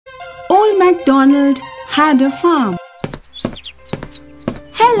Macdonald had a farm.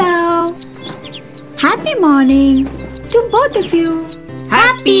 Hello! Happy morning to both of you.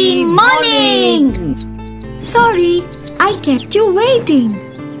 Happy morning! Sorry, I kept you waiting.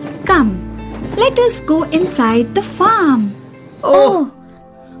 Come, let us go inside the farm. Oh,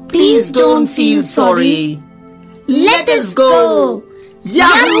 please don't feel sorry. Let us go!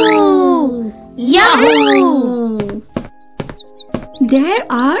 Yahoo! Yahoo! There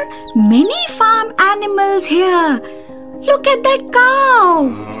are many farm animals here. Look at that cow.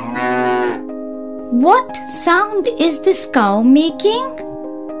 What sound is this cow making?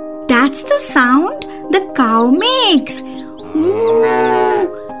 That's the sound the cow makes. Moo,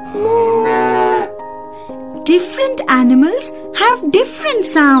 moo. Different animals have different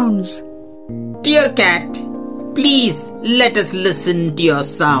sounds. Dear cat, please let us listen to your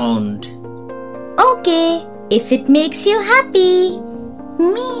sound. Okay, if it makes you happy.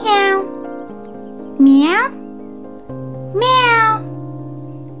 Meow. Meow. Meow.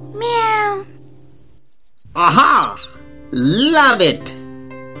 Meow. Aha! Love it!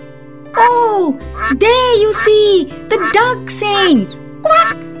 Oh, there you see the duck saying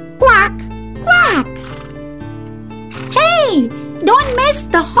quack, quack, quack. Hey, don't miss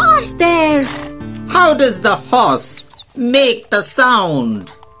the horse there. How does the horse make the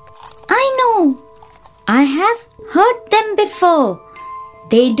sound? I know. I have heard them before.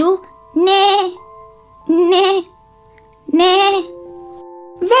 They do neigh, neigh, neigh.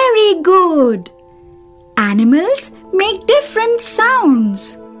 Very good. Animals make different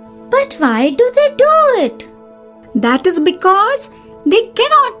sounds. But why do they do it? That is because they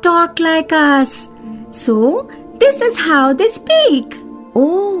cannot talk like us. So, this is how they speak.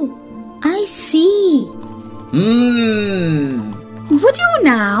 Oh, I see. Would you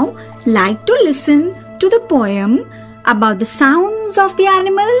now like to listen to the poem about the sounds of the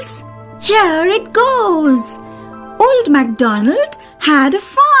animals? Here it goes. Old Macdonald had a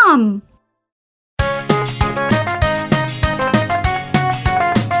farm.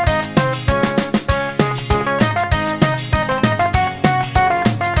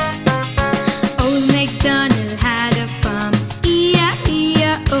 Old Macdonald had a farm,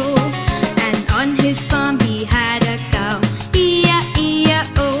 E-I-E-I-O. And on his farm he had a cow,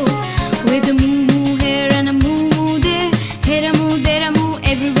 E-I-E-I-O. With a moo-moo here and a moo-moo there, here a moo, there a moo,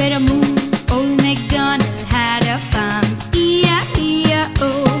 everywhere a moo. Old Macdonald had a farm, E-I-E-I-O.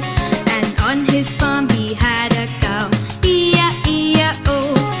 And on his farm he had a cow, E-I-E-I-O.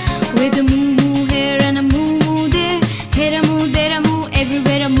 With a moo-moo here and a moo-moo there, here a moo, there a moo,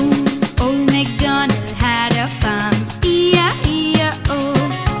 everywhere a moo. Old Macdonald had a farm, E-I-E-I-O.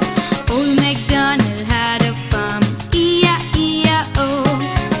 Old Macdonald had a farm, E-I-E-I-O.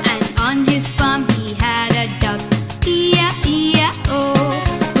 And on his farm he had a duck, E-I-E-I-O.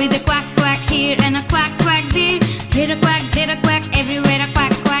 With a quack quack here and a quack quack there, here a quack, there a quack, everywhere a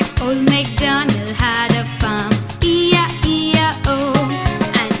quack quack. Old Macdonald had a farm, E-I-E-I-O.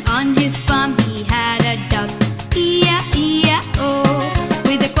 And on his farm he had a duck, E-I-E-I-O.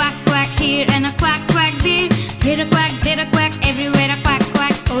 With a quack quack here and a quack quack there, here a quack, there a quack, everywhere a quack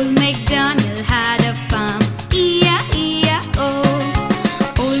quack. Old Macdonald had a farm, E-I-E-I-O.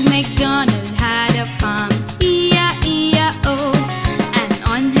 Old Macdonald had a farm, E-I-E-I-O. And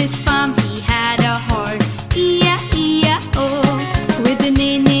on his farm he had a horse, E-I-E-I-O. With a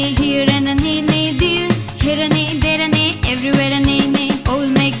neigh-neigh here and a neigh-neigh there, here a neigh, there a neigh, everywhere a neigh-neigh.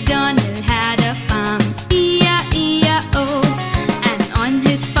 Old Macdonald had a farm, E-I-E-I-O. And on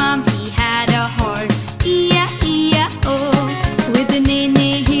his farm he had a horse, E-I-E-I-O. With a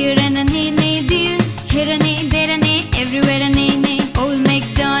neigh-neigh here and a neigh-neigh there, here a neigh, there a neigh, everywhere a neigh-neigh. Old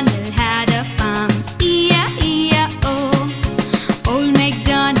Macdonald had a farm, E-I-E-I-O. Old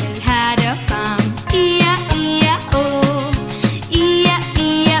Macdonald had a farm, E-I-E-I-O.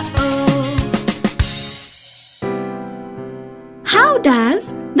 E-I-E-I-O. How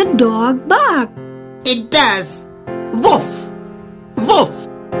does the dog bark? It does. Woof! Woof!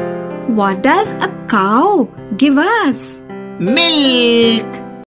 What does a cow give us? Milk!